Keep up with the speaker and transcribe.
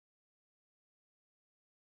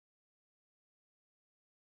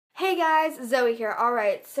Hey guys, Zoe here.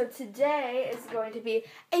 Alright, so today is going to be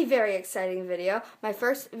a very exciting video. My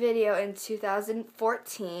first video in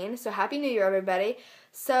 2014, so Happy New Year everybody.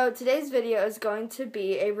 So today's video is going to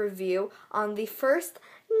be a review on the first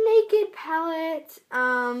Naked palette.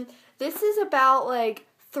 This is about like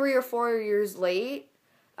 3 or 4 years late.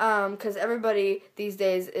 Because everybody these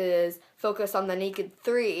days is focused on the Naked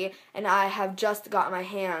 3, and I have just got my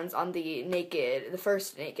hands on the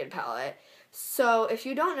first Naked palette. So if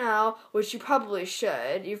you don't know, which you probably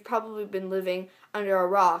should, you've probably been living under a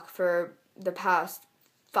rock for the past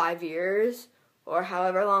 5 years, or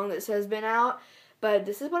however long this has been out, but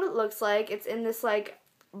this is what it looks like. It's in this like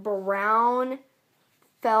brown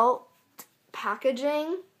felt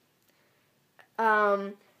packaging.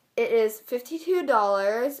 It is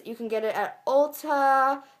 $52. You can get it at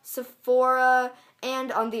Ulta, Sephora,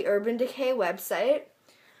 and on the Urban Decay website.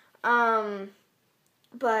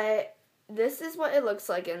 But this is what it looks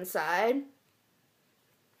like inside.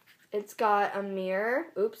 It's got a mirror.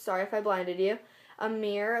 Oops, sorry if I blinded you. A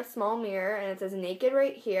mirror, a small mirror, and it says Naked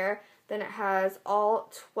right here. Then it has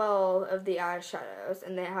all 12 of the eyeshadows,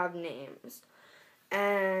 and they have names.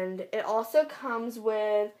 And it also comes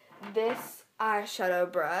with this eyeshadow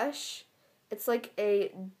brush. It's like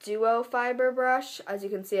a duo fiber brush. As you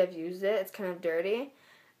can see, I've used it. It's kind of dirty.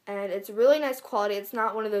 And it's really nice quality. It's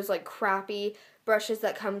not one of those like crappy brushes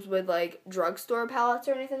that comes with like drugstore palettes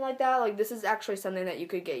or anything like that. Like this is actually something that you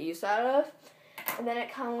could get use out of. And then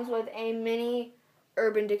it comes with a mini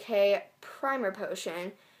Urban Decay primer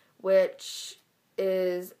potion, which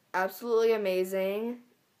is absolutely amazing.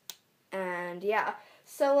 And yeah,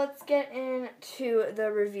 so let's get into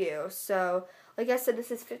the review. So like I said,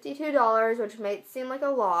 this is $52, which might seem like a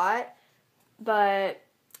lot, but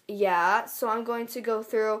yeah, so I'm going to go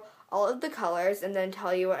through all of the colors and then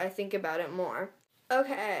tell you what I think about it more.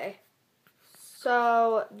 Okay,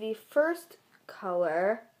 so the first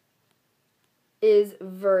color is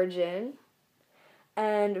Virgin,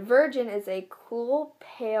 and Virgin is a cool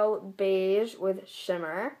pale beige with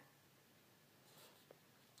shimmer.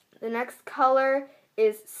 The next color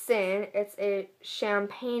is Sin. It's a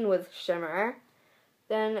champagne with shimmer.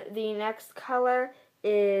 Then the next color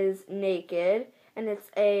is Naked, and it's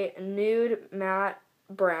a nude matte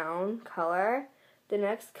brown color. The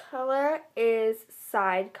next color is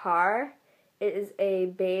Sidecar. It is a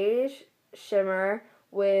beige shimmer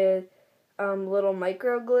with little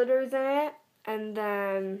micro glitters in it. And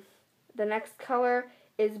then the next color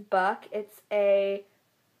is Buck. It's a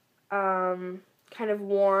kind of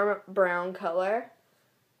warm brown color.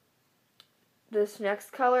 This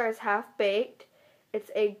next color is Half Baked.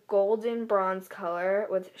 It's a golden bronze color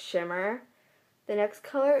with shimmer. The next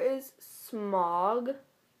color is Smog.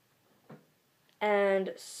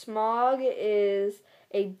 And Smog is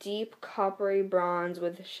a deep coppery bronze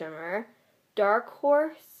with shimmer. Dark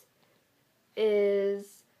Horse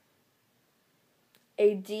is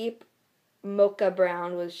a deep mocha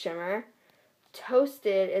brown with shimmer.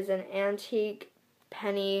 Toasted is an antique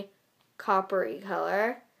penny coppery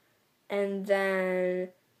color. And then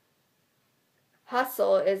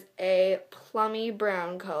Hustle is a plummy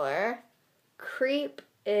brown color. Creep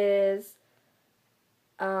is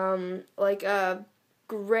like a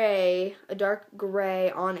dark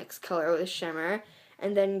gray onyx color with shimmer.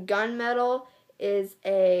 And then Gunmetal is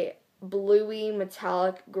a bluey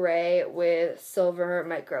metallic gray with silver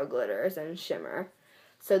micro glitters and shimmer.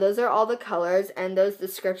 So those are all the colors, and those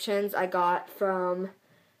descriptions I got from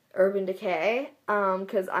Urban Decay,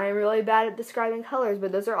 because I'm really bad at describing colors,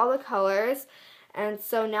 but those are all the colors. And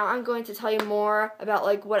so now I'm going to tell you more about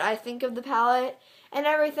like what I think of the palette and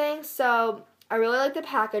everything. So I really like the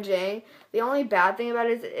packaging. The only bad thing about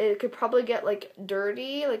it is it could probably get like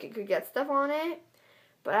dirty, like it could get stuff on it,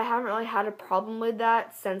 but I haven't really had a problem with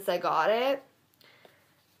that since I got it.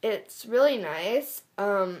 It's really nice,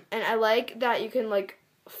 and I like that you can like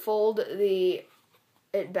fold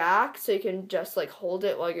it back so you can just like hold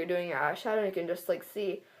it while you're doing your eyeshadow, and you can just like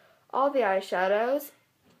see all the eyeshadows.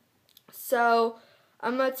 So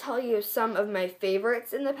I'm going to tell you some of my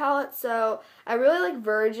favorites in the palette. So I really like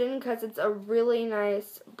Virgin because it's a really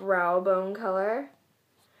nice brow bone color.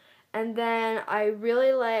 And then I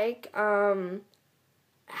really like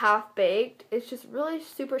Half Baked. It's just really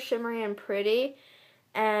super shimmery and pretty,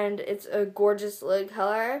 and it's a gorgeous lid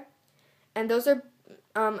color. And those are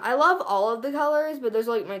I love all of the colors, but those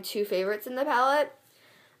are like my two favorites in the palette.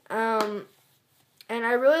 And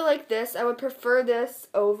I really like this. I would prefer this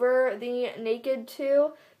over the Naked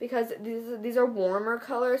 2 because these are warmer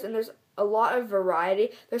colors, and there's a lot of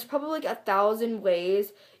variety. There's probably like 1,000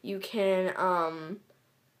 ways you can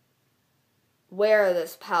wear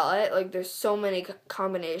this palette. Like, there's so many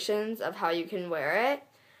combinations of how you can wear it.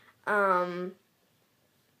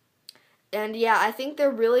 And yeah, I think they're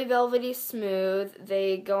really velvety smooth.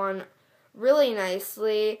 They go on really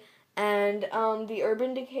nicely. And the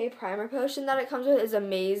Urban Decay Primer Potion that it comes with is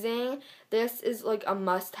amazing. This is like a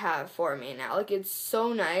must-have for me now. Like, it's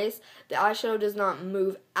so nice. The eyeshadow does not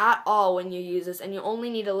move at all when you use this, and you only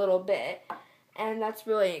need a little bit. And that's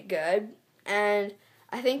really good. And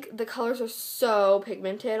I think the colors are so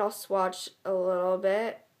pigmented. I'll swatch a little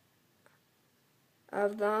bit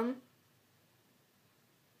of them.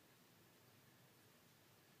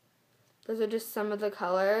 Those are just some of the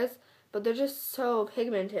colors, but they're just so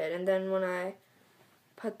pigmented. And then when I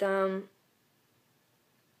put them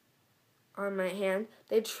on my hand,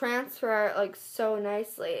 they transfer like so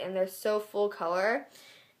nicely, and they're so full color,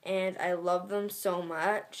 and I love them so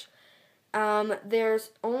much.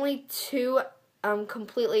 There's only two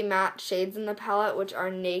completely matte shades in the palette, which are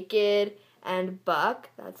Naked and Buck.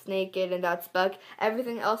 That's Naked and that's Buck.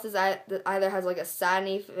 Everything else is either has like a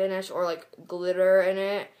satiny finish or like glitter in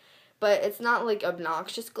it. But it's not like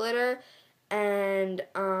obnoxious glitter. And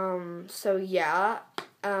so yeah.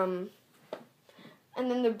 And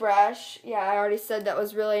then the brush, yeah, I already said that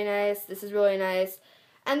was really nice. This is really nice.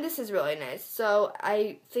 And this is really nice. So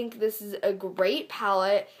I think this is a great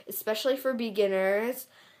palette, especially for beginners.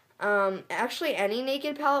 Actually, any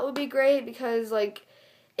Naked palette would be great because, like,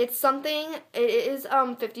 it's something, it is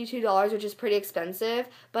 $52, which is pretty expensive,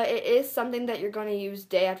 but it is something that you're going to use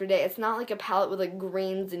day after day. It's not like a palette with like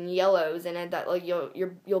greens and yellows in it that like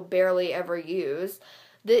you'll barely ever use.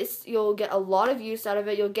 This, you'll get a lot of use out of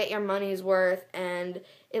it. You'll get your money's worth, and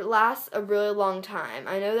it lasts a really long time.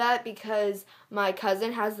 I know that because my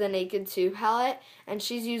cousin has the Naked 2 palette, and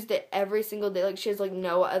she's used it every single day. Like, she has like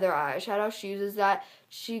no other eyeshadow. She uses that.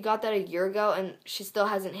 She got that a year ago, and she still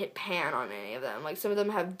hasn't hit pan on any of them. Like, some of them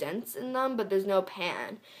have dents in them, but there's no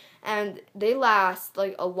pan. And they last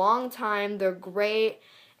like a long time. They're great,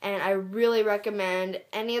 and I really recommend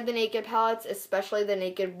any of the Naked palettes, especially the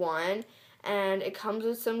Naked 1. And it comes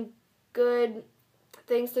with some good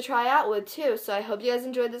things to try out with too. So I hope you guys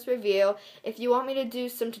enjoyed this review. If you want me to do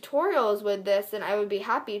some tutorials with this, then I would be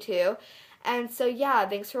happy to. And so yeah,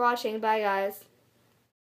 thanks for watching. Bye guys.